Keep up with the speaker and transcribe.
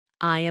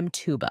I am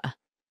Tooba.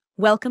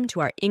 Welcome to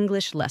our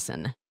English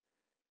lesson.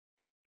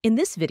 In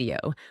this video,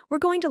 we're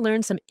going to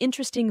learn some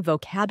interesting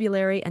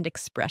vocabulary and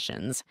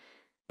expressions.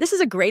 This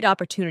is a great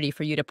opportunity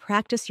for you to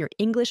practice your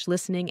English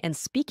listening and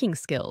speaking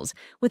skills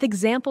with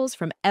examples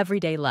from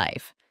everyday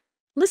life.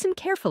 Listen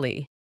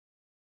carefully.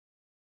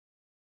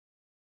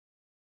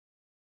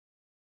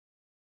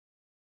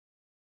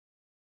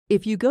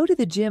 If you go to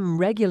the gym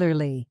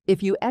regularly,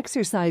 if you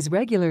exercise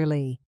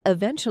regularly,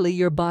 eventually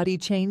your body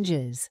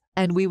changes,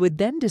 and we would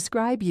then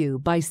describe you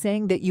by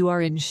saying that you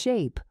are in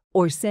shape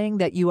or saying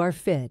that you are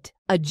fit.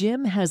 A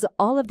gym has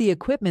all of the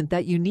equipment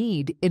that you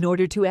need in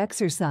order to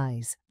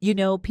exercise. You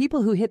know,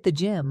 people who hit the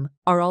gym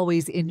are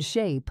always in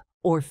shape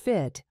or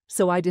fit,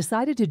 so I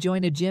decided to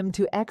join a gym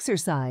to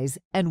exercise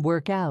and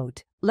work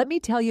out. Let me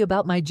tell you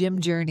about my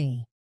gym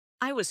journey.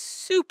 I was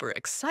super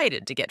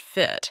excited to get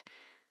fit,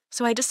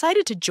 so I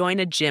decided to join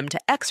a gym to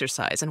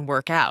exercise and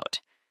work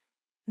out.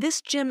 This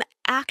gym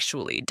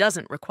actually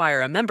doesn't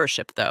require a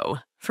membership, though,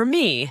 for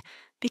me,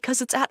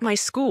 because it's at my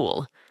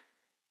school.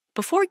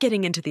 Before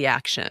getting into the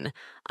action,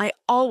 I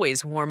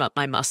always warm up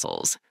my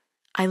muscles.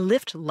 I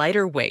lift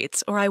lighter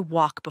weights or I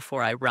walk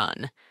before I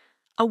run.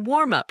 A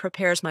warm-up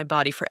prepares my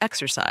body for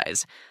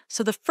exercise,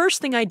 so the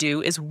first thing I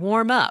do is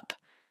warm up.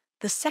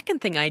 The second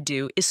thing I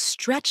do is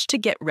stretch to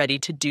get ready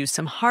to do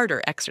some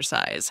harder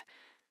exercise.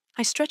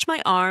 I stretch my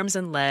arms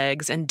and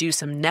legs and do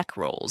some neck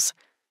rolls.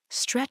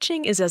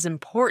 Stretching is as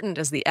important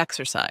as the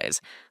exercise,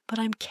 but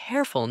I'm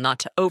careful not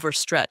to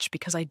overstretch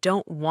because I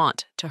don't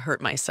want to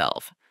hurt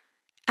myself.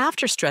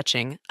 After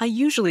stretching, I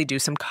usually do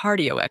some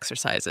cardio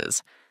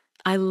exercises.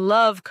 I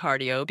love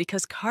cardio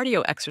because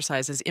cardio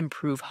exercises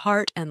improve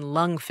heart and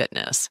lung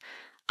fitness.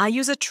 I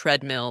use a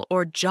treadmill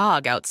or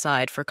jog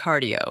outside for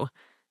cardio.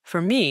 For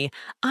me,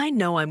 I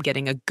know I'm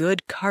getting a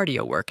good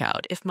cardio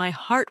workout if my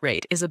heart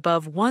rate is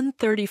above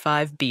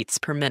 135 beats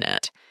per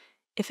minute.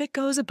 If it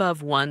goes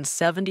above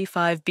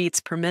 175 beats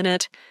per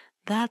minute,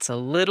 that's a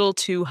little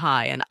too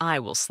high and I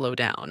will slow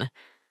down.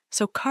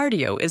 So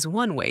cardio is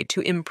one way to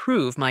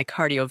improve my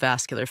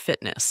cardiovascular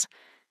fitness.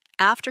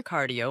 After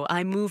cardio,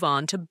 I move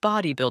on to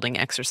bodybuilding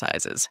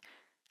exercises.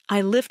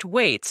 I lift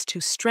weights to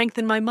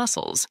strengthen my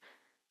muscles.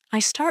 I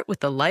start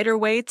with the lighter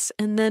weights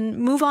and then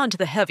move on to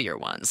the heavier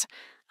ones.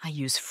 I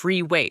use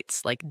free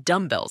weights like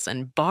dumbbells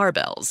and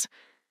barbells.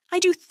 I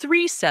do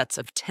 3 sets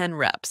of 10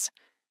 reps.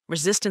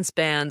 Resistance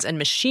bands and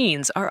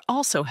machines are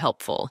also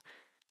helpful.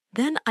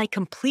 Then I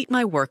complete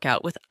my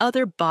workout with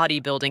other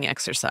bodybuilding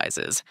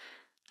exercises.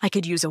 I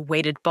could use a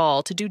weighted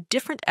ball to do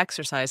different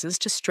exercises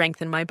to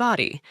strengthen my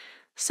body.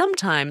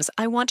 Sometimes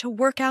I want to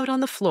work out on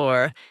the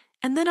floor,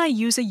 and then I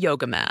use a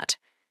yoga mat.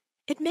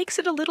 It makes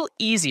it a little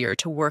easier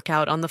to work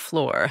out on the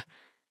floor.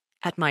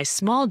 At my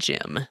small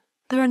gym,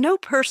 there are no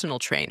personal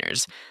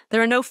trainers,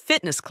 there are no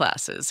fitness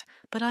classes,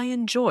 but I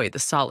enjoy the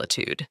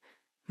solitude.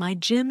 My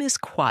gym is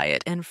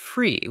quiet and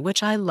free,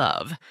 which I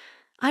love.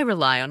 I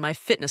rely on my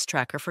fitness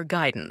tracker for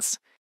guidance.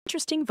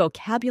 Interesting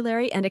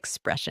vocabulary and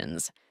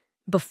expressions.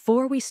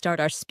 Before we start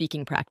our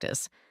speaking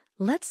practice,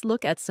 let's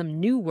look at some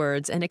new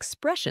words and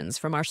expressions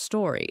from our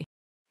story.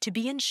 To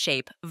be in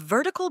shape,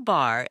 vertical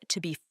bar, to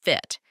be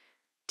fit.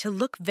 To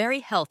look very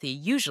healthy,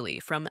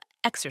 usually from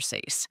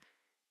exercise.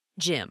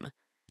 Gym,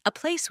 a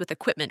place with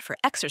equipment for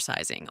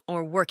exercising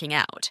or working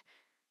out.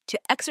 To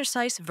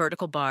exercise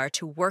vertical bar,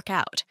 to work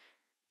out.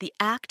 The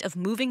act of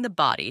moving the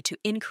body to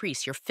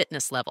increase your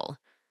fitness level.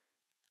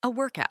 A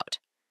workout,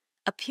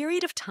 a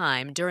period of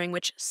time during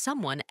which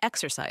someone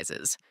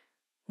exercises.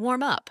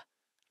 Warm up,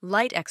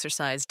 light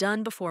exercise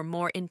done before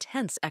more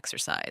intense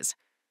exercise.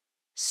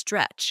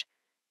 Stretch,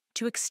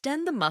 to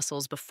extend the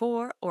muscles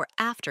before or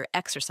after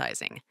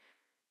exercising.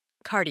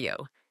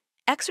 Cardio,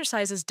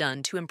 exercises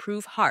done to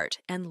improve heart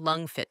and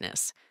lung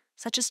fitness,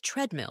 such as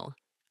treadmill,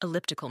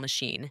 elliptical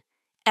machine,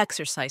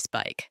 exercise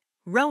bike,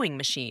 rowing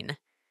machine.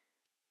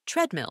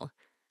 Treadmill,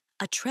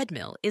 a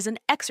treadmill is an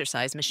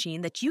exercise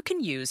machine that you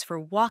can use for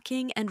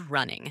walking and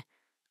running.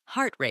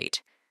 Heart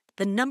rate,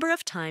 the number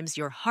of times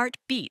your heart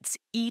beats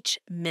each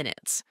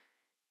minute.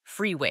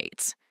 Free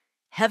weights,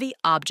 heavy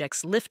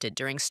objects lifted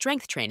during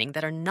strength training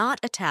that are not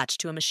attached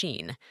to a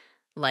machine,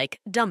 like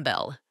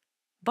dumbbell,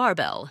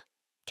 barbell,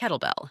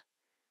 kettlebell.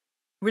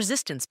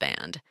 Resistance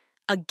band,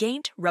 a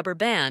gaint rubber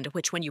band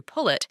which when you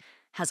pull it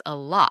has a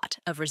lot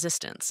of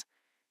resistance.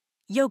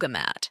 Yoga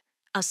mat,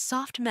 a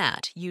soft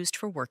mat used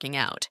for working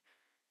out.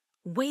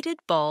 Weighted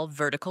ball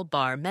vertical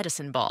bar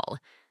medicine ball.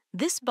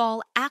 This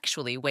ball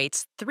actually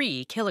weighs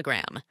 3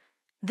 kilograms.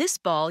 This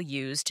ball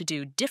used to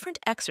do different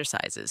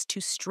exercises to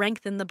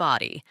strengthen the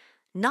body,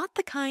 not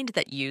the kind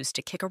that used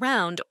to kick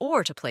around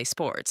or to play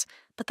sports,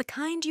 but the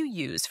kind you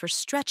use for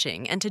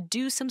stretching and to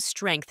do some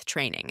strength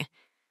training.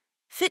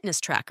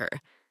 Fitness tracker,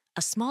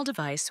 a small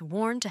device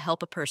worn to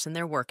help a person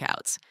their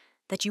workouts,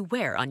 that you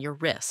wear on your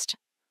wrist.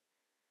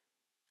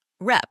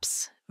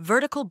 Reps,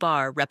 vertical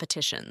bar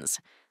repetitions,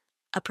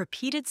 a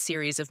repeated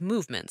series of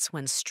movements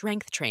when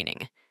strength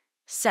training.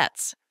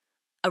 Sets,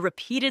 a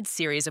repeated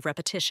series of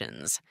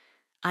repetitions.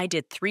 I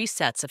did 3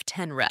 sets of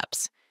 10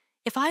 reps.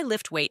 If I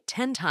lift weight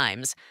 10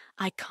 times,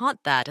 I count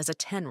that as a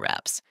 10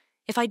 reps.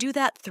 If I do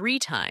that 3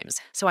 times,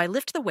 so I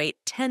lift the weight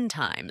 10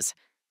 times,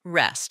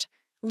 rest,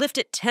 lift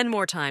it 10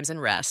 more times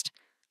and rest,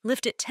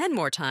 lift it 10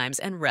 more times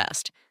and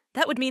rest,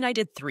 that would mean I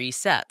did 3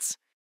 sets.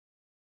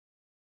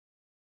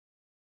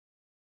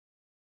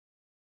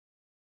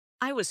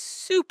 I was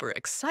super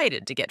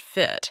excited to get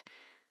fit,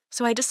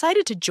 so I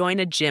decided to join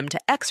a gym to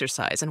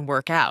exercise and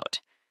work out.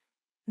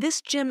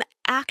 This gym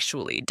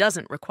actually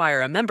doesn't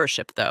require a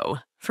membership, though,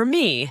 for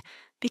me,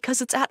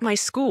 because it's at my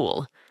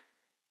school.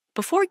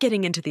 Before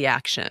getting into the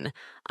action,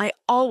 I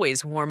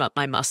always warm up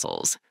my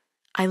muscles.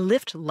 I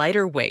lift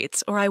lighter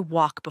weights or I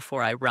walk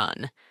before I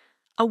run.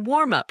 A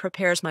warm up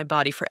prepares my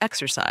body for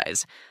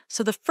exercise,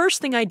 so the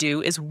first thing I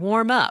do is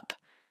warm up.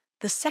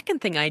 The second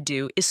thing I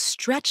do is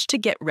stretch to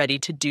get ready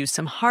to do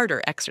some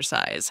harder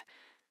exercise.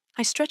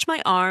 I stretch my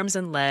arms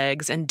and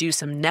legs and do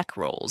some neck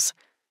rolls.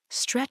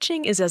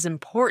 Stretching is as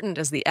important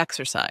as the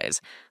exercise,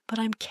 but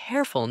I'm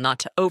careful not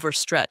to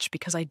overstretch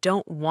because I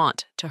don't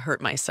want to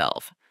hurt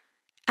myself.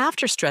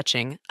 After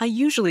stretching, I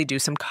usually do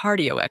some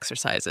cardio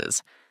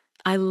exercises.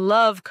 I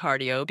love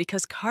cardio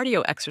because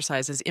cardio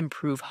exercises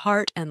improve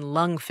heart and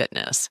lung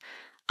fitness.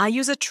 I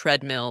use a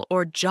treadmill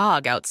or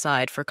jog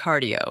outside for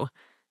cardio.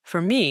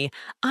 For me,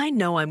 I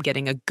know I'm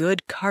getting a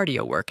good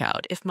cardio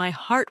workout if my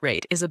heart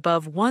rate is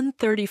above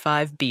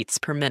 135 beats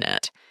per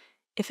minute.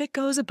 If it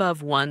goes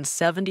above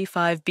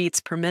 175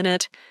 beats per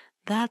minute,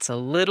 that's a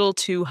little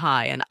too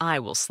high and I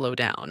will slow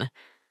down.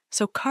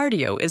 So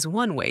cardio is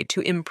one way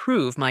to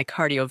improve my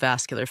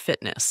cardiovascular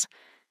fitness.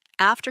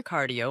 After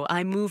cardio,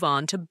 I move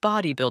on to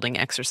bodybuilding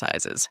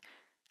exercises.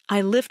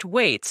 I lift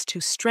weights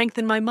to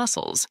strengthen my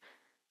muscles.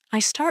 I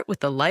start with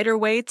the lighter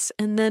weights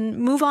and then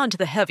move on to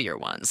the heavier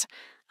ones.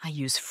 I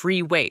use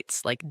free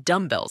weights like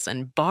dumbbells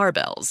and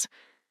barbells.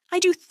 I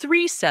do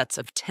 3 sets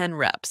of 10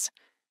 reps.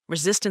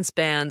 Resistance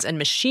bands and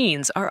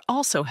machines are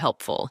also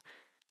helpful.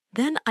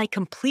 Then I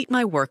complete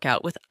my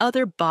workout with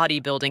other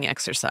bodybuilding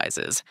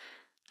exercises.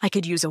 I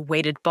could use a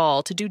weighted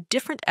ball to do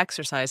different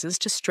exercises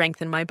to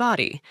strengthen my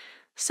body.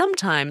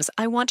 Sometimes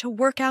I want to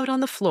work out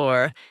on the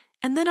floor,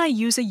 and then I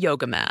use a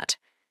yoga mat.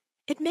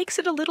 It makes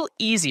it a little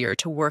easier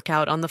to work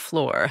out on the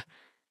floor.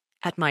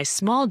 At my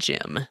small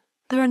gym,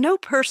 there are no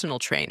personal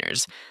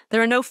trainers,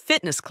 there are no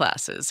fitness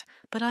classes,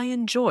 but I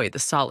enjoy the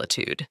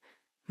solitude.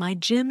 My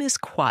gym is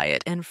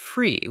quiet and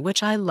free,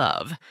 which I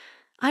love.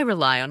 I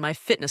rely on my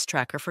fitness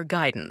tracker for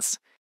guidance.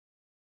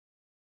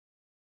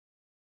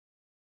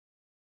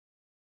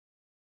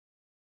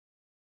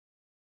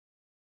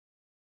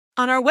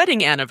 On our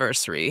wedding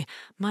anniversary,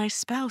 my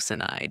spouse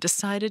and I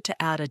decided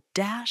to add a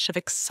dash of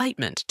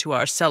excitement to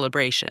our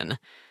celebration.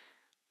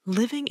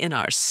 Living in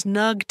our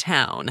snug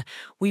town,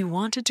 we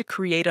wanted to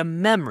create a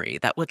memory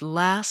that would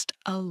last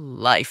a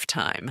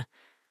lifetime.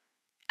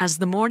 As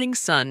the morning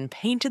sun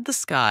painted the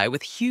sky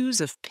with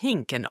hues of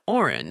pink and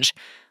orange,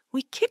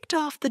 we kicked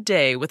off the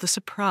day with a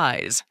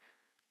surprise.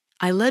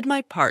 I led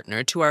my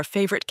partner to our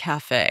favorite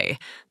cafe,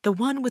 the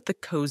one with the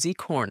cozy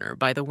corner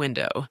by the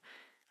window.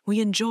 We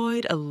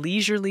enjoyed a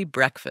leisurely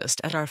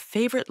breakfast at our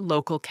favorite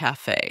local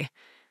cafe.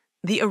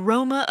 The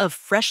aroma of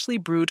freshly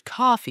brewed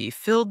coffee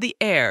filled the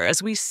air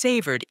as we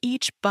savored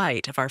each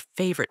bite of our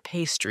favorite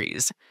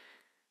pastries.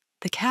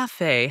 The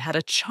cafe had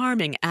a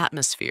charming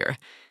atmosphere,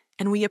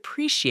 and we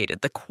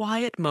appreciated the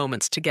quiet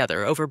moments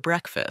together over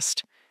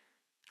breakfast.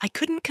 I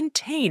couldn't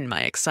contain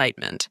my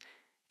excitement,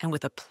 and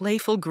with a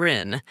playful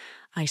grin,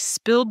 I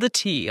spilled the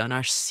tea on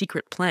our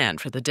secret plan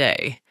for the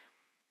day.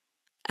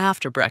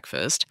 After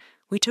breakfast,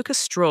 we took a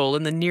stroll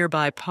in the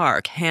nearby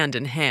park hand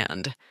in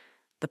hand.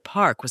 The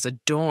park was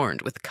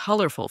adorned with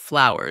colorful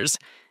flowers,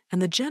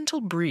 and the gentle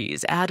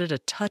breeze added a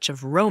touch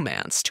of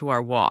romance to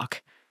our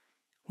walk.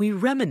 We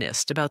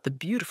reminisced about the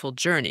beautiful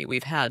journey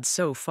we've had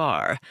so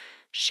far,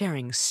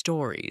 sharing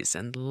stories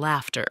and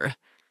laughter.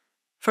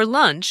 For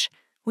lunch,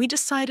 we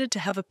decided to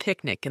have a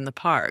picnic in the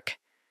park.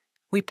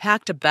 We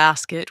packed a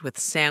basket with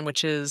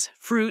sandwiches,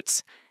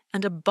 fruits,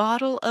 and a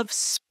bottle of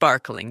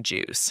sparkling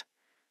juice.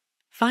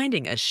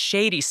 Finding a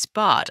shady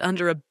spot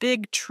under a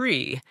big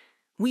tree,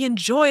 we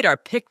enjoyed our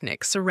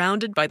picnic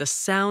surrounded by the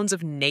sounds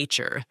of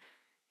nature.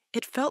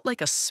 It felt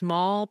like a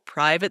small,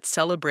 private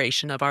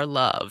celebration of our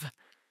love.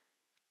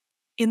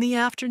 In the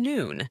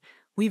afternoon,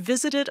 we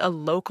visited a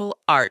local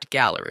art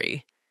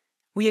gallery.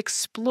 We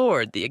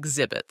explored the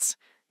exhibits,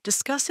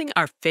 discussing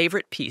our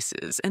favorite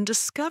pieces and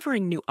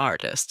discovering new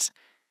artists.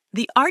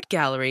 The art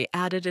gallery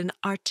added an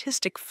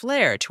artistic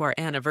flair to our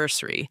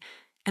anniversary,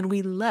 and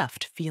we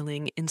left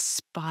feeling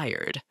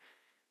inspired.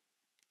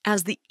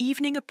 As the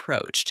evening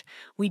approached,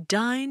 we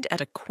dined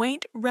at a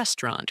quaint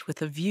restaurant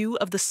with a view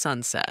of the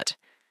sunset.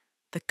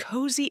 The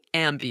cozy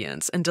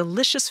ambience and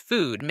delicious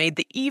food made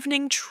the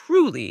evening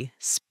truly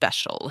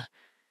special.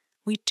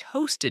 We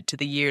toasted to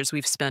the years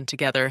we've spent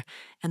together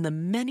and the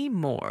many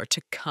more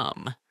to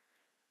come.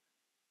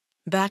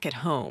 Back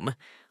at home,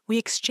 we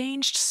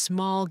exchanged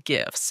small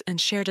gifts and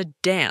shared a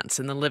dance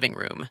in the living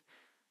room.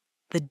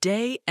 The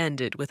day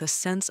ended with a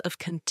sense of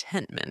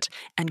contentment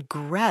and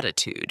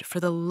gratitude for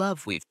the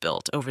love we've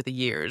built over the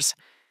years.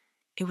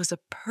 It was a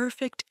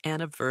perfect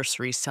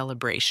anniversary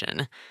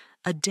celebration,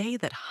 a day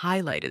that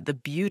highlighted the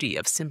beauty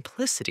of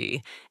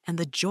simplicity and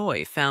the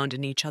joy found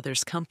in each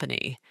other's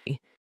company.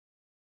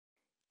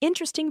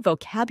 Interesting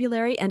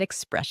vocabulary and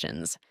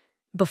expressions.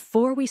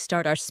 Before we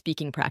start our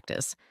speaking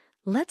practice,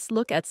 let's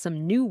look at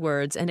some new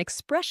words and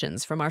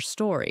expressions from our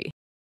story.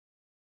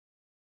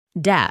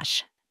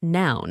 Dash,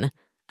 noun,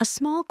 a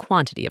small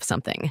quantity of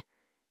something.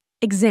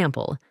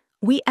 Example,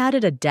 we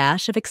added a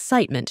dash of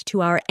excitement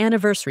to our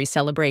anniversary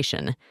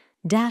celebration.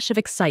 Dash of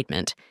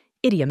excitement,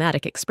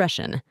 idiomatic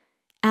expression.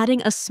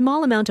 Adding a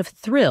small amount of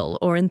thrill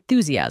or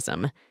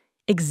enthusiasm.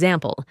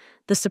 Example,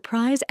 the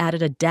surprise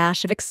added a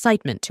dash of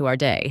excitement to our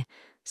day.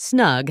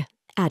 Snug,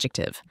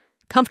 adjective.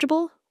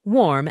 Comfortable,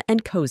 warm,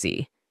 and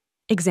cozy.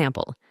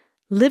 Example,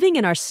 living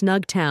in our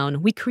snug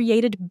town, we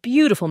created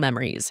beautiful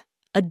memories.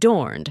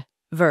 Adorned,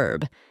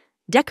 verb.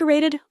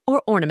 Decorated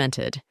or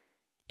ornamented.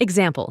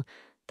 Example,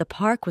 the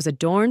park was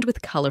adorned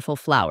with colorful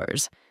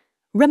flowers.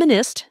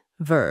 Reminisced,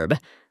 verb.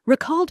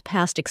 Recalled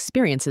past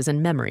experiences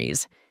and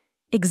memories.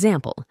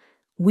 Example,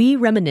 we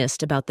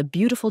reminisced about the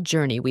beautiful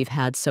journey we've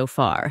had so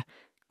far.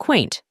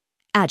 Quaint,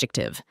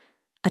 adjective.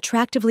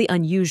 Attractively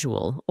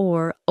unusual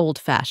or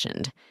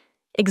old-fashioned.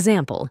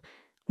 Example,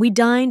 we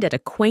dined at a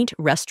quaint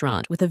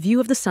restaurant with a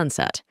view of the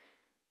sunset.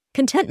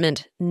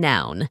 Contentment,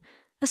 noun.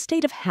 A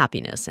state of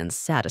happiness and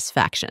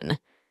satisfaction.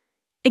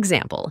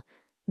 Example,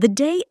 the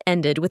day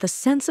ended with a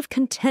sense of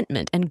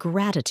contentment and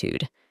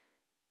gratitude.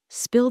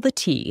 Spill the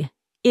tea,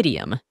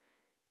 idiom.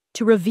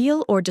 To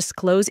reveal or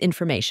disclose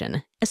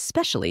information,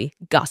 especially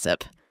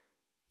gossip.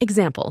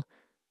 Example,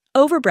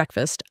 over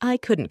breakfast, I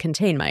couldn't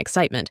contain my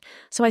excitement,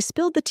 so I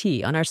spilled the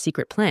tea on our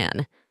secret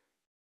plan.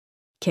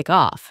 Kick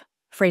off,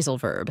 phrasal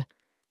verb.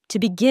 To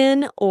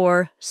begin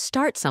or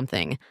start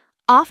something,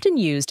 often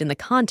used in the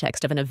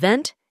context of an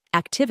event,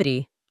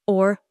 activity,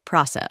 or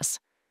process.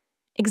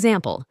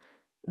 Example,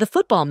 the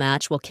football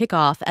match will kick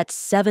off at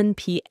 7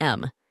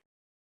 p.m.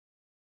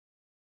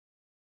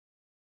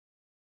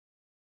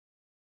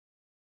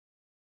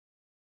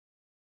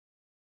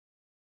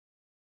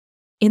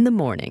 In the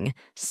morning,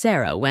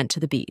 Sarah went to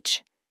the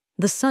beach.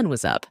 The sun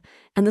was up,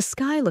 and the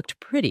sky looked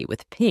pretty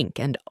with pink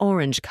and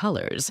orange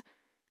colors.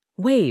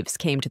 Waves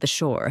came to the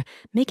shore,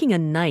 making a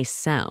nice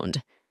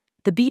sound.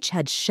 The beach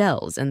had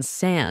shells and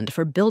sand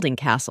for building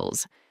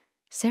castles.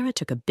 Sarah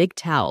took a big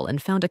towel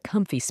and found a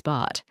comfy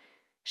spot.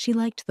 She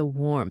liked the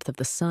warmth of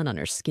the sun on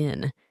her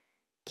skin.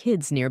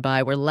 Kids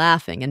nearby were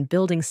laughing and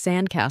building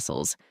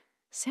sandcastles.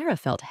 Sarah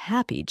felt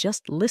happy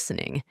just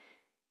listening.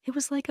 It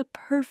was like a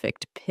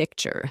perfect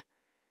picture.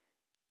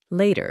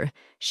 Later,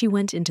 she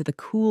went into the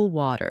cool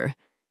water.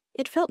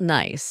 It felt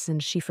nice,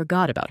 and she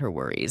forgot about her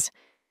worries.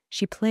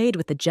 She played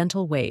with the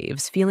gentle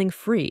waves, feeling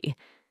free.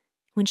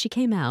 When she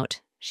came out,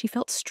 she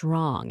felt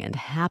strong and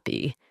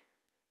happy.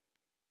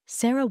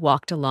 Sarah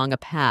walked along a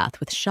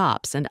path with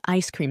shops and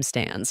ice cream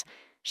stands.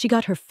 She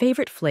got her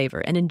favorite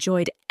flavor and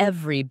enjoyed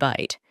every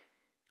bite.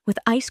 With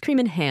ice cream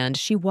in hand,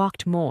 she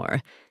walked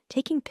more,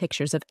 taking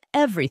pictures of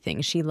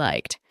everything she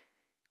liked.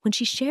 When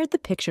she shared the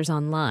pictures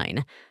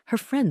online, her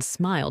friends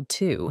smiled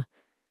too.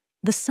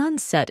 The sun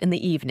set in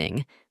the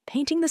evening,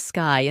 painting the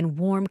sky in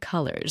warm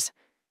colors.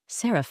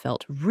 Sarah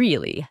felt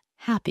really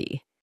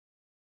happy.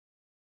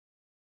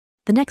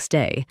 The next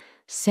day,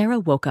 Sarah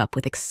woke up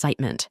with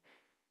excitement.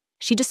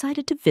 She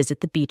decided to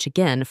visit the beach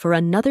again for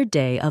another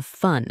day of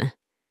fun.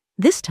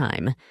 This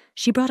time,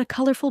 she brought a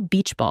colorful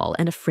beach ball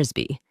and a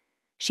frisbee.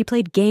 She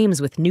played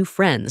games with new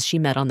friends she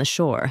met on the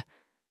shore.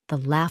 The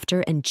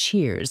laughter and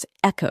cheers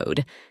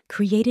echoed,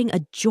 creating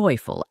a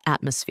joyful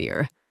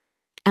atmosphere.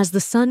 As the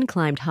sun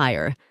climbed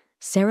higher,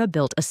 Sarah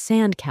built a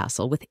sand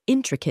castle with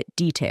intricate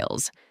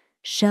details.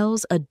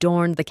 Shells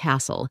adorned the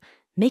castle,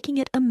 making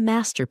it a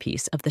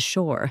masterpiece of the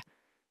shore.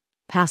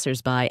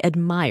 Passers-by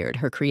admired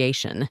her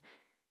creation.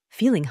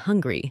 Feeling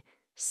hungry,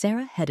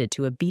 Sarah headed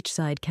to a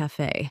beachside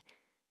cafe.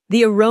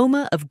 The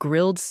aroma of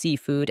grilled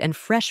seafood and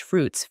fresh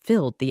fruits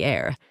filled the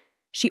air.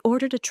 She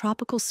ordered a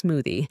tropical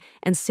smoothie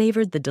and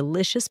savored the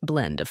delicious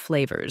blend of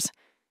flavors.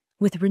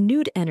 With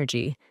renewed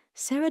energy,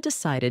 Sarah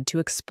decided to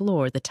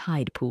explore the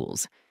tide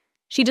pools.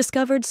 She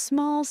discovered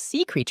small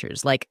sea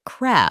creatures like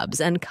crabs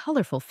and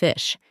colorful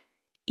fish.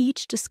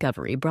 Each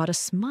discovery brought a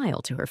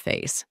smile to her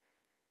face.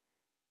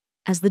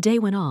 As the day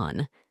went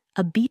on,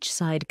 a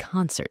beachside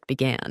concert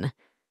began.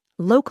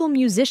 Local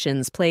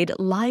musicians played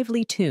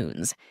lively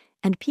tunes,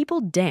 and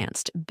people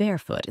danced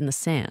barefoot in the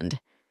sand.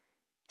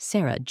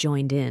 Sarah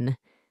joined in,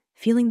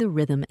 feeling the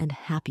rhythm and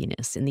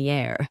happiness in the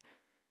air.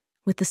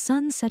 With the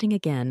sun setting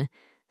again,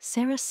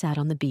 Sarah sat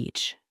on the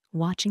beach,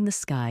 watching the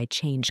sky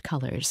change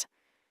colors.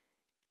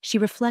 She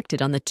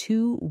reflected on the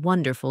 2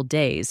 wonderful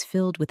days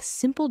filled with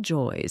simple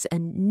joys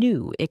and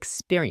new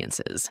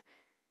experiences.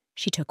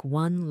 She took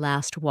one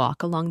last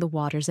walk along the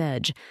water's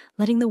edge,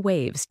 letting the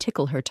waves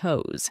tickle her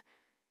toes.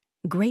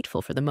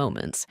 Grateful for the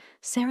moments,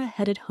 Sarah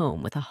headed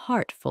home with a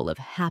heart full of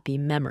happy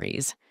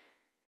memories.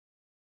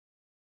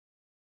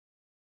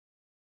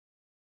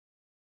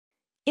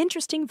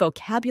 Interesting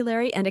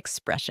vocabulary and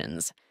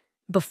expressions.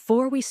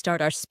 Before we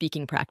start our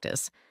speaking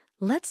practice,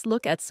 let's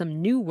look at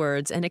some new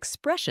words and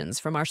expressions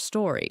from our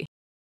story.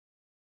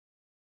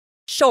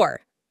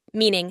 Shore,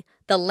 meaning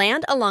the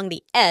land along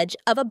the edge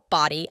of a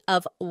body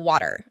of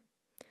water.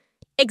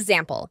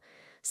 Example,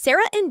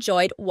 Sarah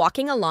enjoyed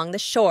walking along the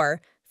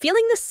shore,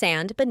 feeling the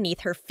sand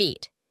beneath her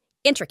feet.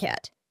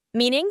 Intricate,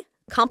 meaning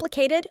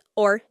complicated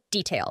or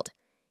detailed.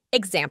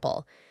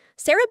 Example,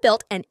 Sarah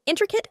built an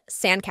intricate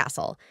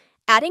sandcastle,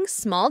 adding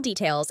small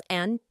details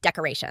and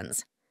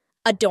decorations.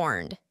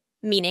 Adorned,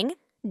 meaning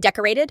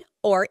decorated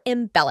or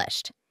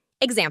embellished.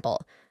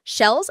 Example,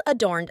 shells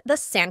adorned the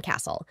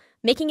sandcastle,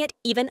 making it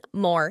even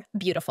more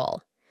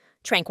beautiful.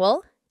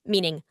 Tranquil,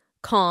 meaning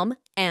calm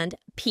and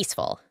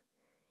peaceful.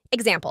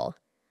 Example,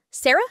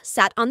 Sarah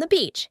sat on the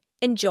beach,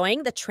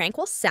 enjoying the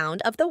tranquil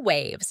sound of the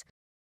waves.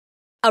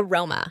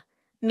 Aroma,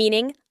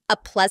 meaning a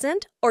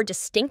pleasant or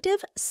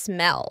distinctive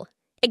smell.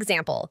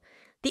 Example,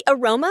 the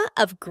aroma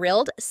of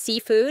grilled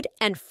seafood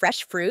and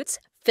fresh fruits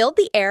filled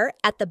the air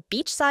at the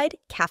beachside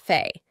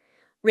cafe.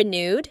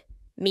 Renewed,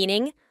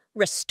 meaning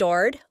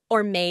restored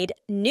or made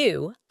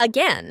new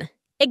again.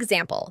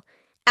 Example,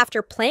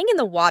 after playing in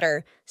the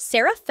water,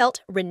 Sarah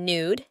felt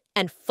renewed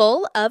and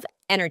full of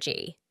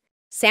energy.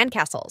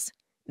 Sandcastles,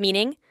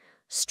 meaning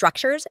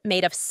structures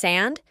made of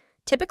sand,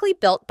 typically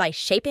built by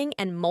shaping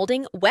and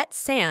molding wet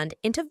sand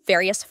into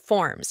various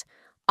forms,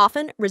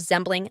 often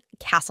resembling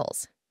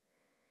castles.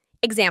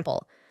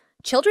 Example,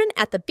 children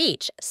at the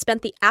beach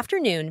spent the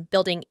afternoon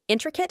building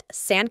intricate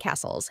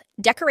sandcastles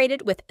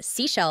decorated with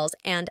seashells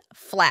and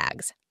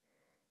flags.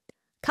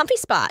 Comfy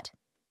spot,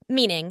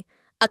 meaning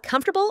a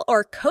comfortable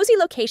or cozy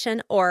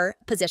location or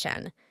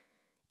position.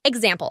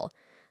 Example,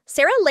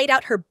 Sarah laid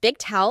out her big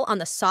towel on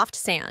the soft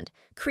sand,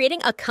 creating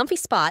a comfy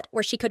spot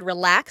where she could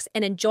relax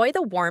and enjoy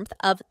the warmth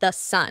of the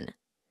sun.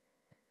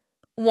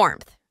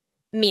 Warmth,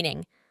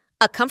 meaning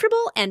a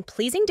comfortable and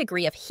pleasing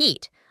degree of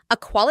heat, a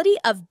quality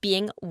of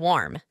being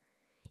warm.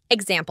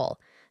 Example,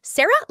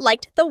 Sarah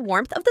liked the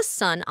warmth of the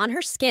sun on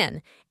her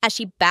skin as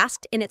she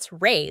basked in its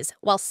rays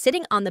while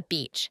sitting on the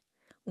beach.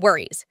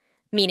 Worries,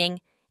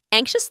 meaning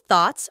anxious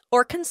thoughts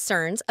or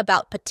concerns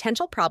about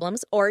potential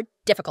problems or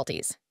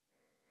difficulties.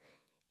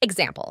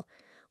 Example,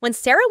 when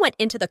Sarah went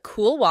into the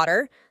cool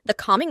water, the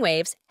calming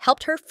waves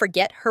helped her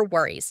forget her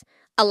worries,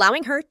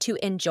 allowing her to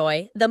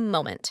enjoy the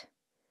moment.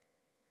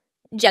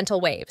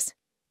 Gentle waves,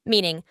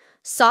 meaning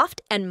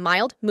soft and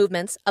mild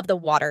movements of the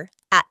water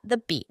at the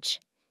beach.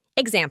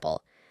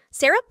 Example,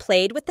 Sarah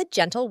played with the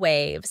gentle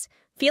waves,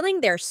 feeling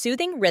their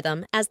soothing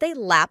rhythm as they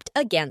lapped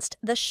against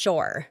the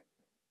shore.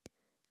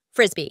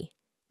 Frisbee,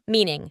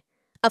 meaning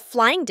a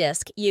flying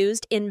disc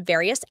used in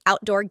various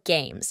outdoor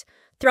games,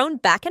 thrown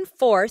back and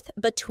forth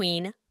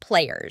between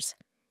players.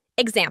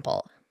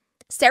 Example,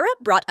 Sarah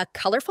brought a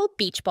colorful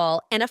beach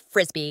ball and a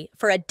frisbee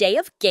for a day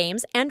of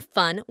games and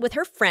fun with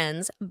her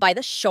friends by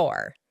the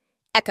shore.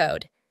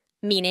 Echoed,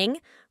 meaning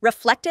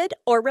reflected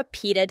or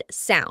repeated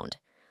sound,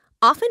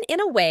 often in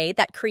a way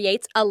that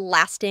creates a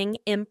lasting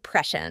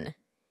impression.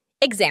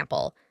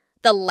 Example,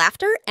 the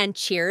laughter and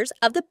cheers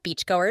of the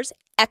beachgoers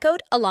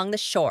echoed along the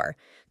shore,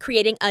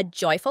 creating a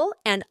joyful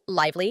and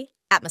lively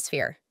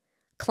atmosphere.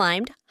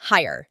 Climbed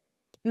higher,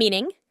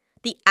 meaning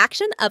the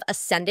action of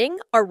ascending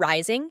or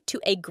rising to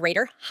a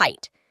greater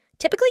height,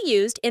 typically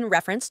used in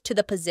reference to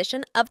the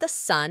position of the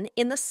sun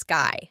in the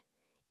sky.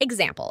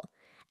 Example,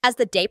 as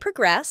the day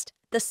progressed,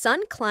 the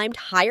sun climbed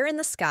higher in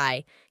the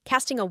sky,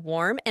 casting a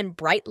warm and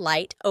bright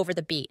light over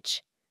the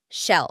beach.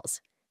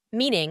 Shells,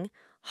 meaning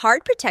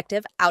hard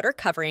protective outer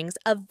coverings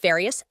of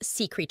various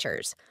sea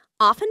creatures,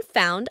 often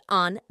found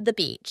on the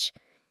beach.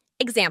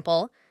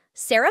 Example,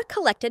 Sarah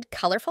collected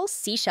colorful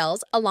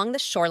seashells along the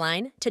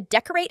shoreline to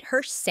decorate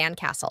her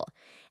sandcastle,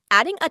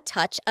 adding a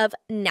touch of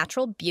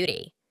natural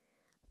beauty.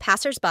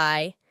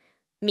 Passersby,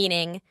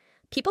 meaning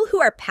people who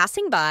are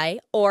passing by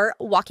or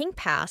walking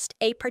past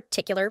a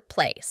particular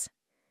place.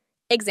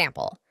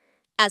 Example,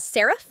 as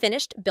Sarah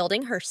finished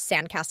building her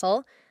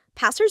sandcastle,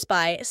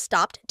 passersby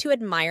stopped to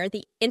admire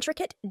the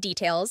intricate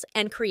details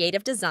and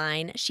creative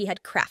design she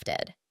had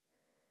crafted.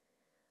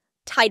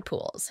 Tide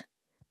pools,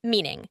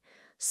 meaning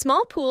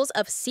small pools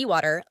of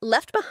seawater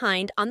left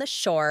behind on the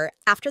shore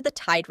after the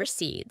tide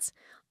recedes,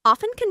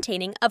 often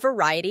containing a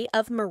variety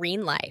of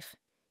marine life.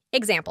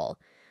 Example,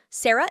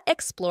 Sarah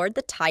explored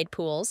the tide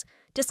pools,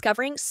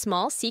 discovering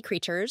small sea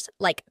creatures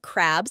like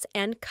crabs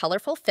and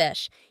colorful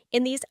fish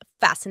in these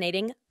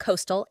fascinating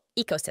coastal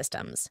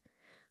ecosystems.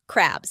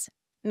 Crabs,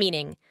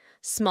 meaning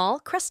small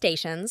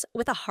crustaceans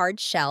with a hard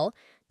shell,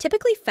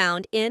 typically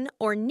found in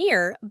or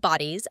near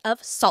bodies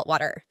of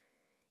saltwater.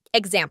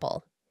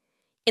 Example,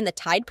 in the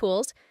tide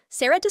pools,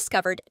 Sarah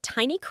discovered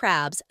tiny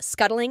crabs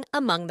scuttling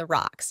among the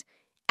rocks,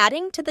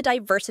 adding to the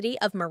diversity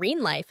of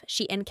marine life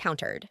she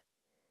encountered.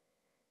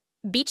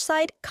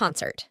 Beachside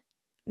concert,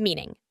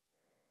 meaning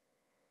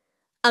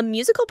a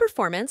musical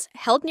performance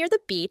held near the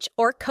beach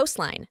or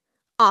coastline,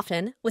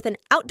 often with an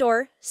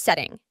outdoor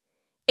setting.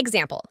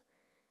 Example,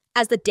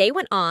 as the day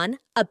went on,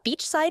 a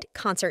beachside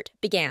concert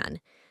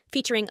began,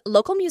 featuring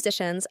local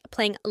musicians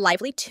playing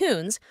lively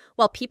tunes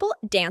while people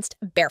danced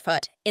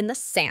barefoot in the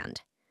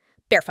sand.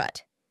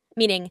 Barefoot,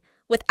 meaning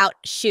without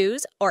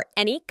shoes or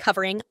any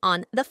covering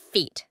on the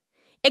feet.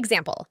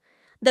 Example,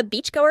 The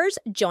beachgoers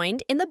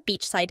joined in the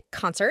beachside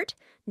concert,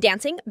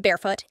 dancing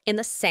barefoot in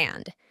the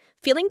sand,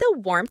 feeling the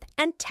warmth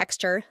and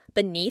texture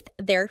beneath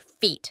their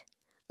feet.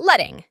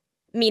 Letting,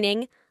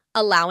 meaning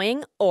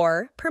allowing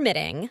or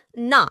permitting,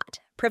 not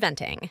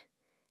preventing.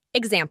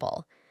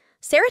 Example,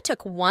 Sarah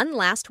took one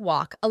last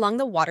walk along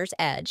the water's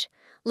edge,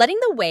 letting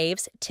the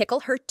waves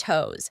tickle her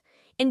toes,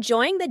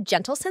 enjoying the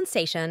gentle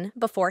sensation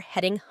before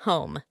heading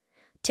home.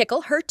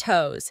 Tickle her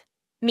toes,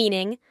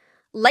 meaning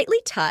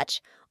lightly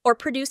touch or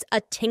produce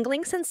a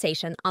tingling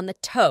sensation on the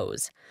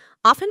toes,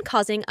 often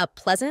causing a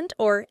pleasant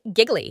or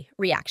giggly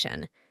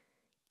reaction.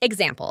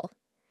 Example,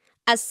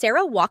 as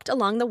Sarah walked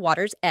along the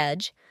water's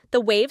edge,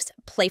 the waves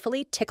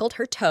playfully tickled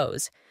her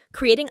toes,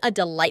 creating a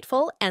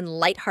delightful and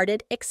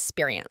lighthearted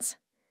experience.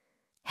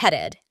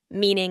 Headed,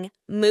 meaning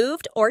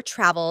moved or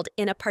traveled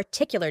in a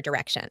particular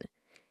direction.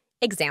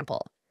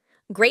 Example,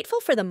 grateful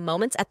for the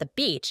moments at the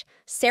beach,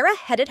 Sarah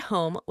headed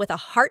home with a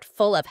heart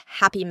full of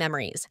happy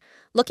memories,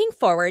 looking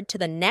forward to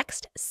the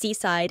next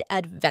seaside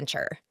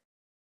adventure.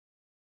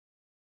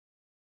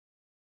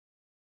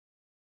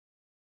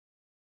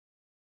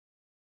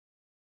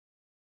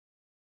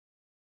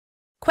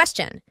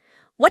 Question,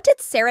 what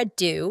did Sarah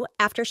do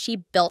after she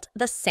built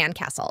the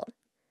sandcastle?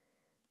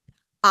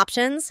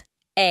 Options,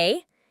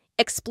 A,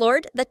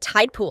 explored the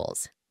tide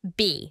pools.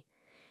 B,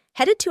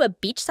 headed to a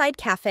beachside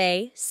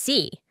cafe.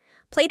 C,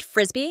 played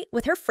frisbee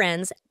with her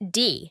friends.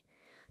 D,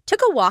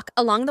 took a walk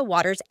along the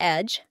water's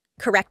edge.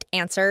 Correct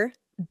answer,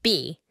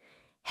 B,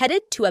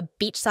 headed to a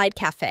beachside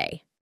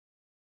cafe.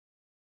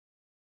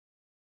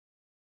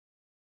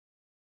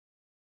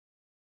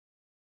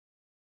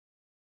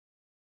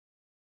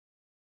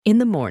 In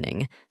the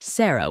morning,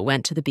 Sarah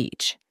went to the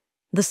beach.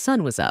 The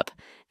sun was up,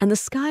 and the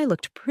sky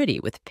looked pretty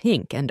with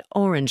pink and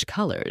orange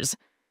colors.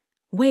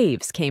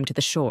 Waves came to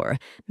the shore,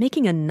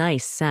 making a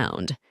nice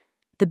sound.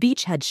 The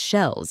beach had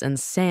shells and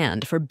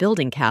sand for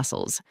building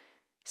castles.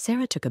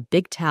 Sarah took a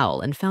big towel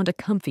and found a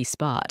comfy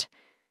spot.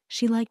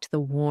 She liked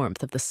the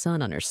warmth of the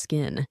sun on her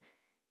skin.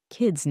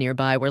 Kids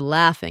nearby were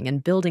laughing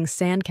and building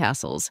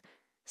sandcastles.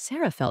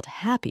 Sarah felt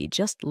happy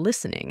just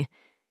listening.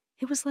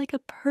 It was like a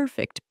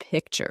perfect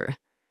picture.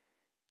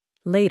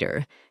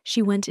 Later,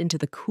 she went into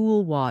the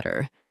cool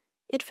water.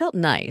 It felt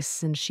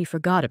nice, and she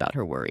forgot about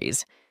her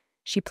worries.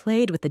 She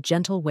played with the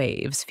gentle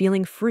waves,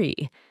 feeling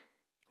free.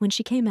 When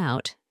she came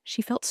out,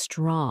 she felt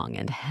strong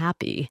and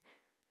happy.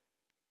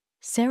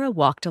 Sarah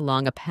walked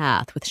along a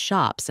path with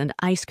shops and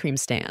ice cream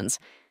stands.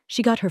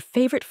 She got her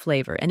favorite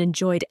flavor and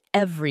enjoyed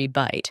every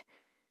bite.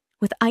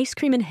 With ice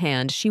cream in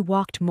hand, she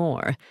walked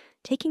more,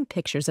 taking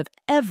pictures of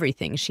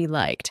everything she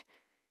liked.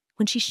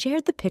 When she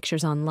shared the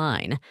pictures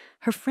online,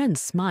 her friends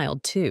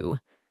smiled too.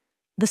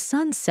 The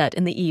sun set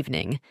in the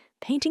evening,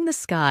 painting the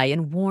sky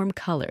in warm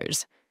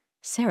colors.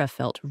 Sarah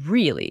felt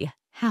really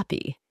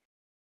happy.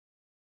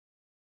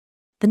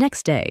 The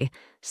next day,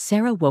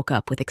 Sarah woke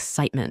up with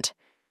excitement.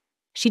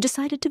 She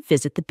decided to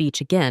visit the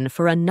beach again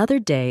for another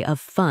day of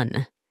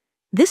fun.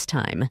 This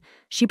time,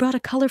 she brought a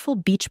colorful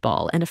beach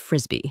ball and a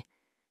frisbee.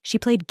 She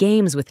played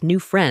games with new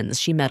friends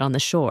she met on the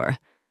shore.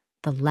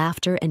 The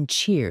laughter and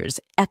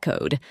cheers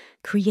echoed,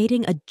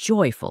 creating a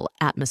joyful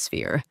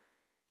atmosphere.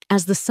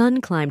 As the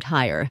sun climbed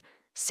higher,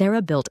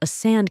 Sarah built a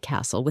sand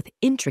castle with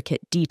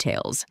intricate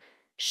details.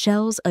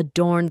 Shells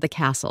adorned the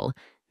castle,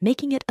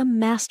 making it a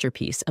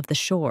masterpiece of the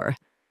shore.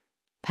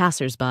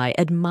 Passers-by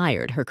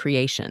admired her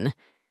creation.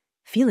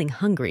 Feeling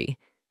hungry,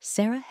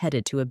 Sarah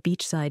headed to a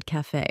beachside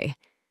cafe.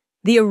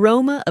 The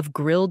aroma of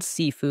grilled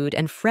seafood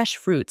and fresh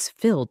fruits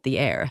filled the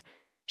air.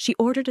 She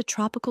ordered a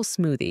tropical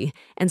smoothie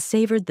and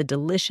savored the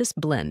delicious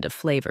blend of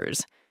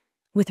flavors.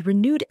 With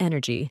renewed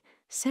energy,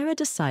 Sarah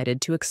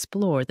decided to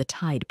explore the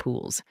tide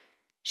pools.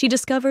 She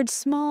discovered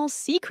small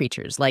sea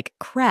creatures like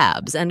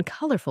crabs and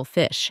colorful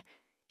fish.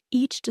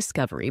 Each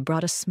discovery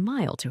brought a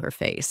smile to her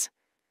face.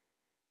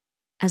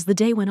 As the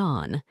day went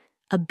on,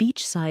 a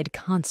beachside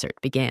concert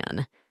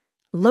began.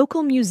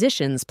 Local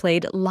musicians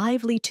played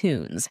lively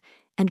tunes,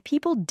 and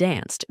people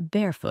danced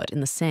barefoot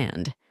in the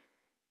sand.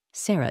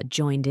 Sarah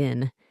joined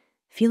in,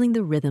 feeling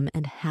the rhythm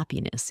and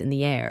happiness in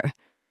the air.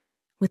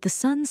 With the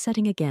sun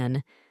setting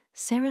again,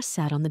 Sarah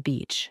sat on the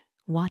beach,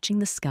 watching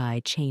the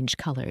sky change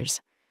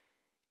colors.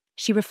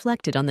 She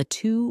reflected on the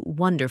 2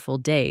 wonderful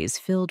days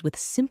filled with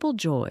simple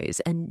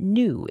joys and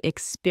new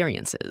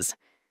experiences.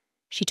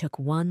 She took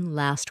one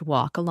last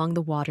walk along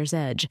the water's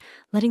edge,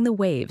 letting the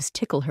waves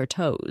tickle her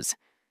toes.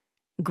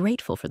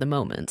 Grateful for the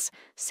moments,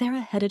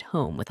 Sarah headed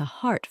home with a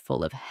heart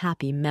full of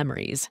happy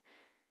memories.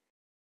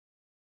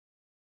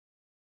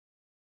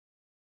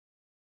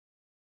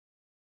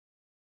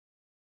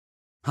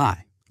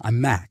 Hi,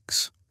 I'm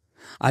Max.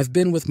 I've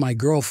been with my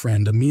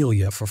girlfriend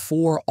Amelia for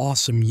 4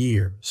 awesome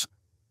years.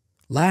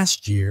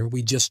 Last year,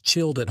 we just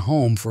chilled at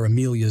home for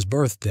Amelia's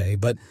birthday,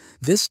 but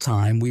this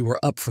time we were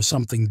up for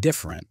something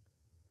different.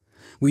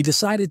 We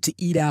decided to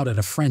eat out at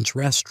a French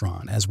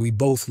restaurant as we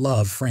both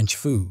love French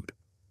food.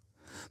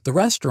 The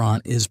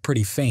restaurant is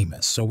pretty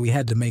famous, so we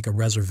had to make a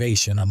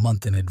reservation a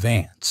month in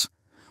advance.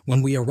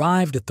 When we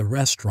arrived at the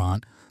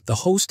restaurant, the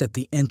host at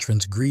the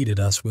entrance greeted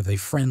us with a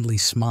friendly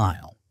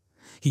smile.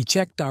 He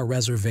checked our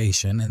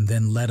reservation and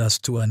then led us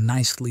to a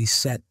nicely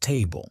set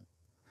table.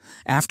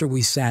 After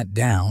we sat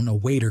down, a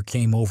waiter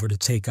came over to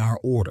take our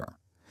order.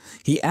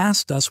 He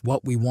asked us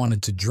what we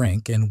wanted to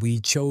drink, and we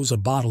chose a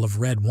bottle of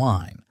red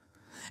wine.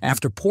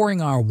 After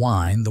pouring our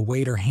wine, the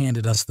waiter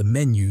handed us the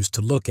menus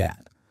to look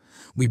at.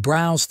 We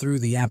browsed through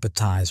the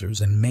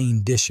appetizers and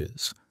main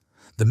dishes.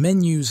 The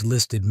menus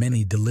listed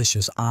many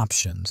delicious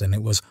options, and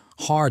it was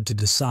hard to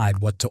decide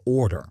what to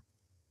order.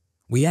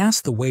 We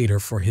asked the waiter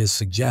for his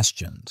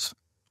suggestions.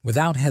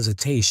 Without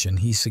hesitation,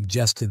 he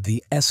suggested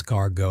the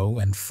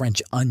escargot and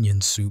French onion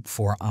soup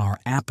for our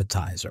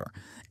appetizer,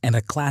 and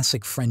a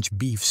classic French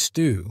beef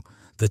stew,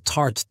 the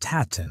tarte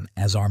tatin,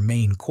 as our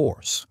main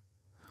course.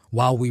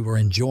 While we were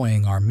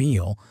enjoying our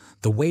meal,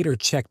 the waiter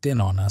checked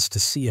in on us to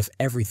see if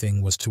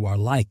everything was to our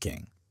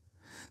liking.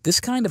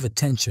 This kind of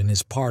attention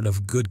is part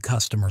of good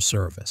customer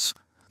service.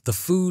 The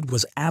food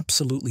was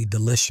absolutely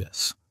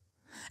delicious.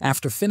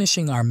 After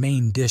finishing our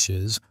main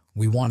dishes,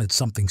 we wanted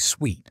something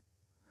sweet.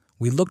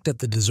 We looked at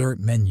the dessert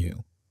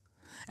menu.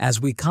 As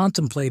we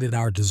contemplated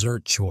our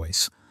dessert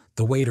choice,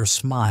 the waiter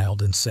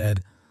smiled and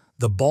said,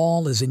 "The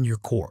ball is in your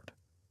court."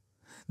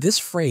 This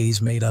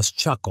phrase made us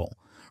chuckle,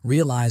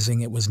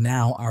 realizing it was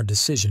now our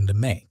decision to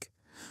make.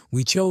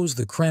 We chose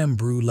the crème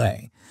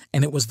brûlée,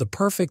 and it was the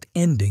perfect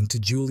ending to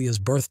Julia's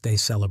birthday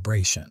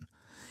celebration.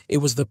 It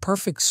was the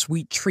perfect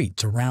sweet treat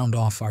to round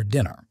off our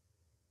dinner.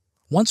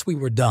 Once we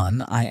were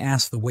done, I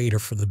asked the waiter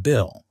for the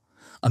bill.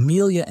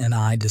 Amelia and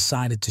I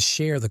decided to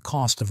share the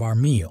cost of our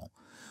meal.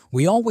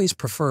 We always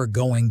prefer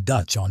going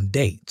Dutch on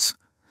dates.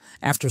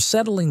 After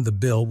settling the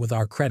bill with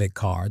our credit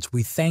cards,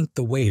 we thanked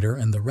the waiter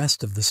and the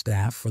rest of the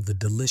staff for the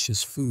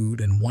delicious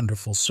food and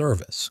wonderful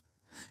service.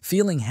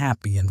 Feeling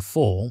happy and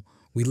full,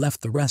 we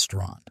left the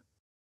restaurant.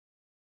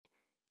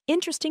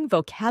 Interesting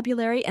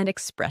vocabulary and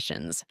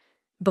expressions.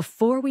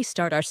 Before we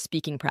start our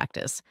speaking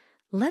practice,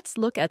 let's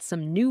look at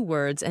some new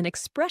words and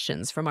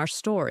expressions from our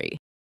story.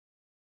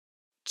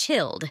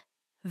 Chilled,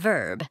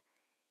 verb.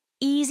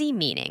 Easy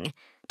meaning,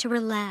 to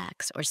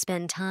relax or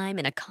spend time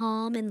in a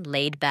calm and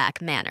laid-back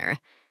manner.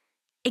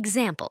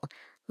 Example,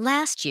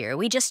 last year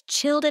we just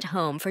chilled at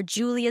home for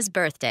Julia's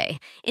birthday,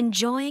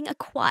 enjoying a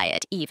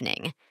quiet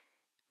evening.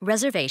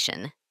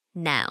 Reservation,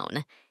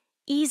 noun.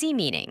 Easy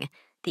meaning,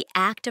 the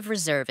act of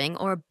reserving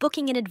or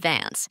booking in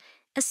advance,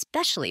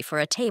 especially for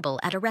a table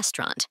at a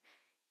restaurant.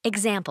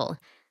 Example,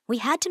 we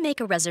had to make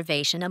a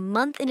reservation a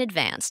month in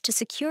advance to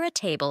secure a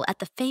table at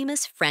the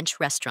famous French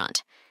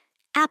restaurant.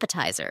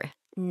 Appetizer,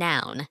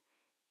 noun.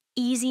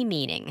 Easy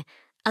meaning,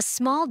 a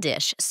small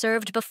dish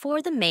served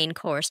before the main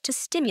course to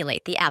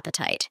stimulate the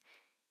appetite.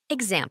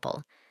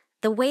 Example,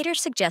 the waiter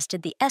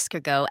suggested the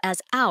escargot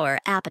as our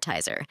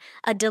appetizer,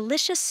 a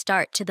delicious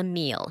start to the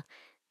meal.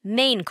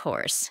 Main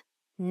course,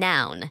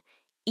 noun.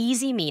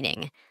 Easy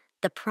meaning,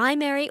 the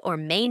primary or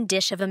main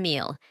dish of a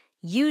meal,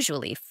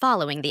 usually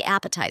following the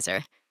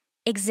appetizer.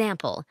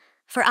 Example,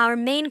 for our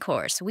main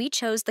course, we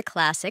chose the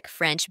classic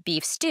French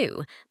beef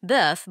stew,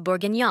 bœuf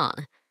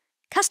bourguignon.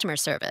 Customer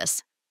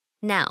service,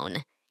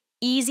 noun.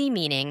 Easy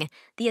meaning,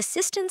 the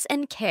assistance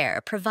and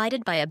care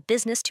provided by a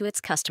business to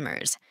its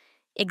customers.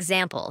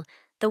 Example,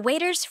 the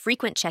waiter's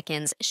frequent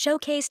check-ins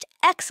showcased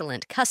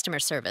excellent customer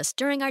service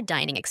during our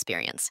dining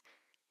experience.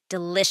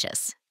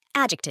 Delicious,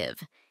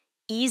 adjective.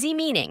 Easy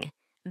meaning,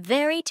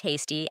 very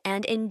tasty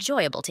and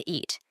enjoyable to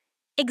eat.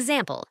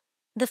 Example,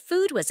 the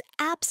food was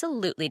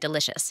absolutely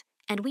delicious,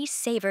 and we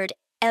savored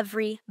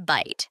every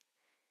bite.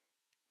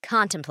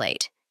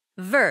 Contemplate,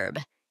 verb.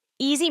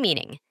 Easy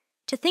meaning,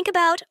 to think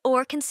about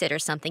or consider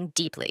something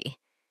deeply.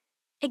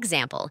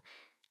 Example,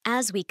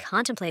 as we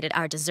contemplated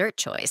our dessert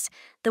choice,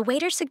 the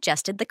waiter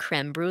suggested the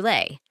crème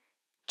brûlée.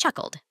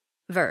 Chuckled,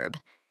 verb.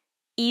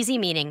 Easy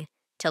meaning,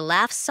 to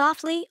laugh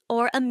softly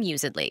or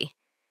amusedly.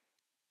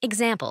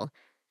 Example,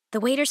 the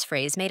waiter's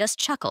phrase made us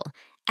chuckle,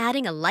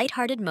 adding a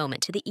lighthearted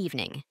moment to the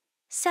evening.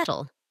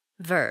 Settle,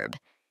 verb.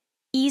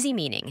 Easy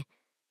meaning,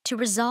 to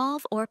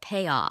resolve or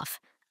pay off,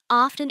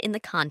 often in the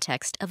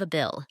context of a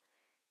bill.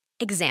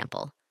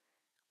 Example,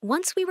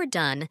 once we were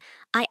done,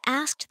 I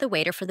asked the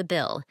waiter for the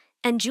bill,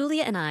 and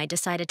Julia and I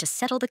decided to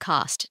settle the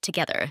cost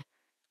together.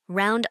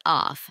 Round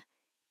off,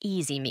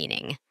 easy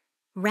meaning.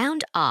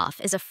 Round off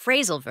is a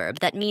phrasal verb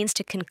that means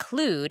to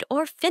conclude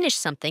or finish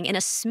something in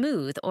a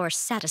smooth or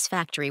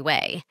satisfactory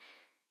way.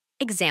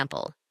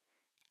 Example,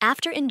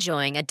 after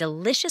enjoying a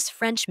delicious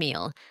French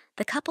meal,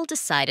 the couple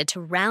decided to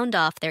round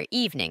off their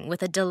evening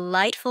with a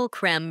delightful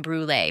crème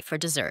brûlée for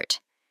dessert.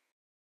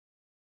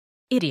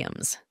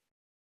 Idioms.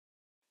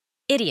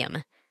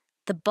 Idiom,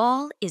 the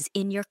ball is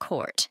in your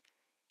court.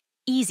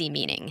 Easy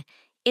meaning,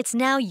 it's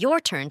now your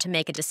turn to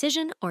make a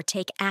decision or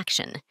take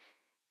action.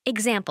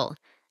 Example,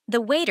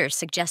 the waiter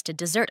suggested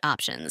dessert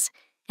options,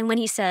 and when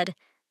he said,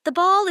 "The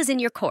ball is in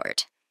your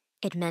court,"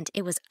 it meant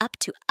it was up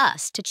to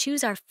us to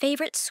choose our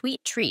favorite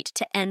sweet treat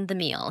to end the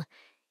meal.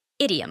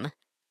 Idiom,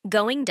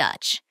 going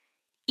Dutch.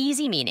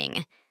 Easy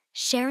meaning,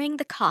 sharing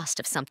the cost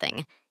of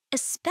something,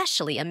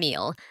 especially a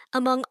meal,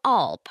 among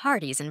all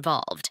parties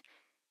involved.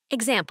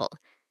 Example,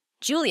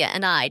 Julia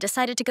and I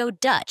decided to go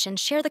Dutch and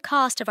share the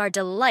cost of our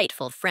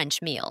delightful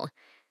French meal.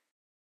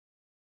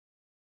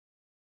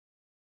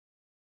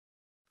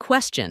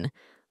 Question: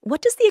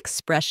 what does the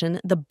expression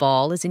 "the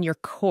ball is in your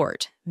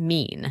court"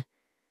 mean?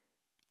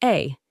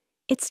 A.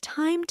 It's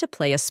time to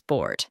play a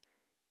sport.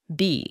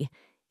 B.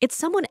 It's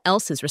someone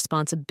else's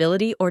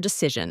responsibility or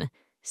decision.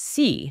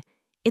 C.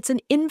 It's an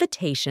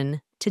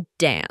invitation to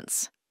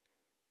dance.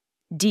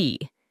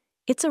 D.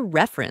 It's a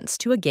reference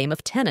to a game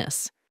of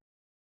tennis.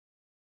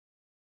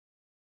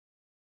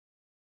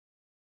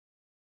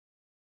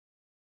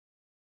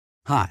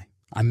 Hi,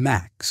 I'm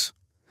Max.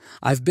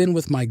 I've been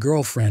with my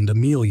girlfriend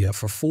Amelia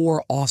for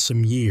 4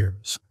 awesome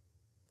years.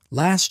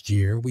 Last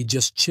year, we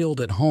just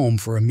chilled at home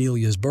for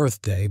Amelia's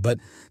birthday, but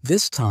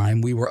this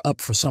time we were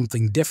up for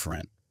something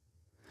different.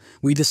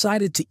 We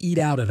decided to eat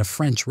out at a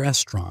French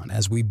restaurant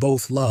as we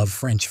both love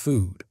French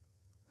food.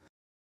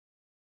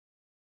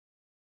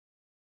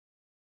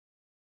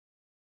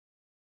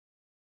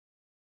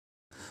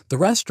 The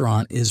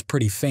restaurant is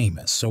pretty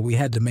famous, so we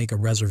had to make a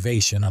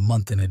reservation a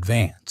month in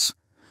advance.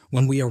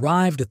 When we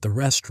arrived at the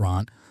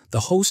restaurant,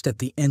 the host at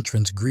the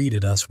entrance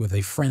greeted us with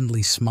a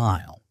friendly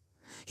smile.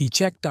 He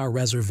checked our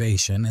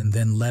reservation and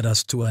then led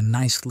us to a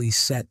nicely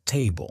set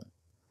table.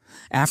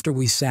 After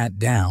we sat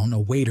down, a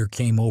waiter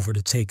came over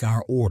to take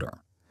our order.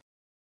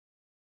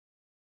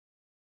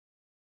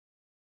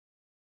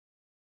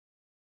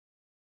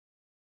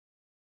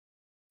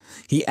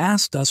 He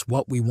asked us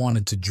what we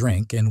wanted to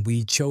drink, and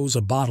we chose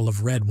a bottle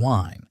of red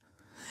wine.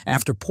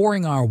 After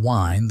pouring our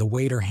wine, the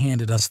waiter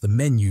handed us the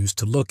menus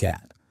to look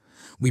at.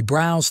 We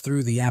browsed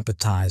through the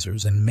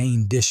appetizers and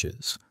main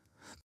dishes.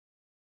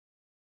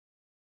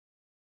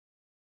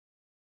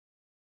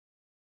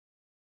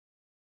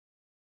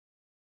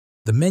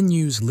 The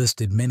menus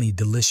listed many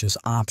delicious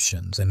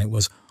options, and it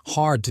was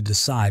hard to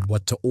decide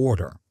what to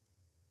order.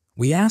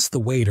 We asked the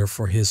waiter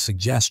for his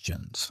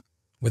suggestions.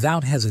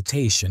 Without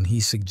hesitation, he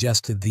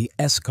suggested the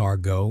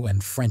escargot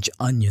and French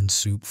onion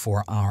soup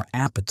for our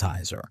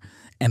appetizer,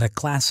 and a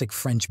classic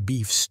French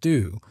beef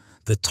stew,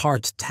 the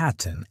tarte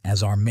tatin,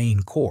 as our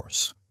main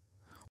course.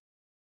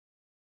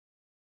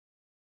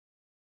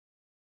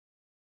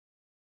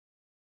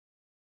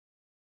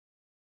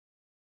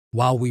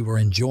 While we were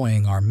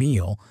enjoying our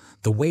meal,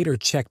 the waiter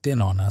checked in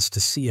on us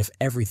to see if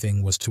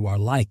everything was to our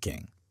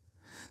liking.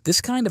 This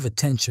kind of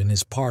attention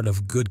is part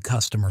of good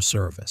customer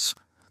service.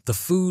 The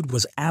food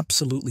was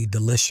absolutely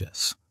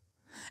delicious.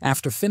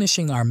 After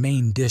finishing our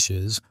main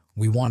dishes,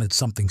 we wanted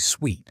something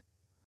sweet.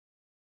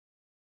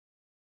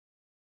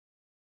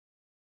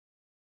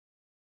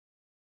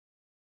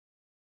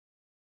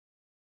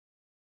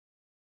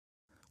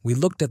 We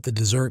looked at the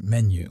dessert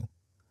menu.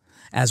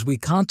 As we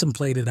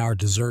contemplated our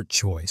dessert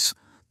choice,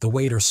 the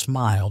waiter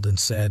smiled and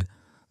said,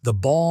 "The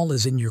ball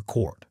is in your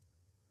court."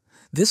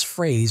 This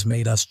phrase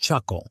made us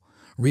chuckle,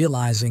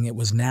 realizing it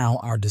was now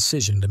our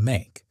decision to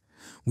make.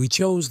 We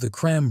chose the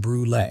crème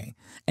brûlée,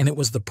 and it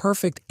was the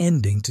perfect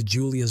ending to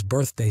Julia's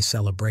birthday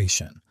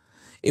celebration.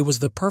 It was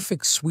the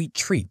perfect sweet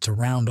treat to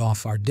round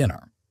off our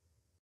dinner.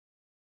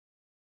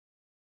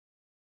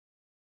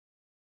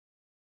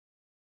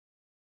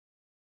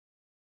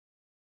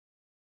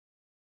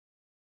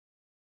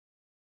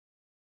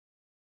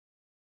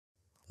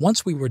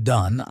 Once we were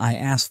done, I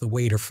asked the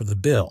waiter for the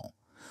bill.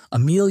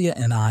 Amelia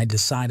and I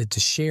decided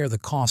to share the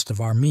cost of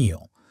our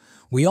meal.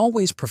 We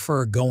always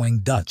prefer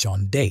going Dutch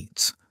on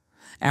dates.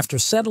 After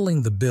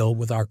settling the bill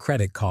with our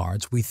credit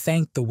cards, we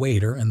thanked the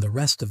waiter and the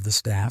rest of the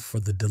staff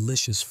for the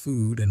delicious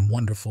food and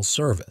wonderful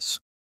service.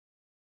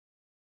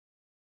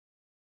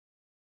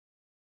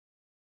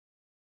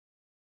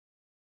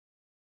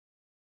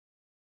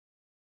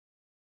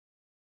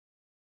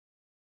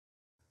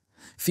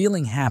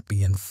 Feeling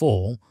happy and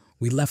full,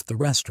 we left the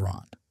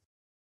restaurant.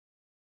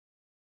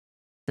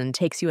 And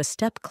takes you a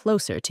step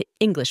closer to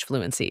English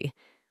fluency.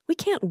 We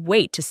can't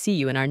wait to see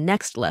you in our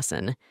next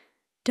lesson.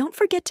 Don't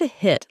forget to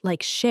hit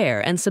like, share,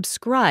 and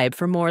subscribe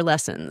for more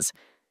lessons.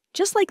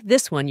 Just like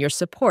this one, your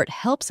support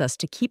helps us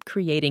to keep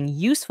creating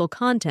useful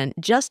content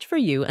just for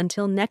you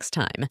until next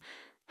time.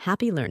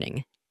 Happy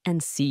learning,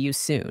 and see you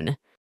soon.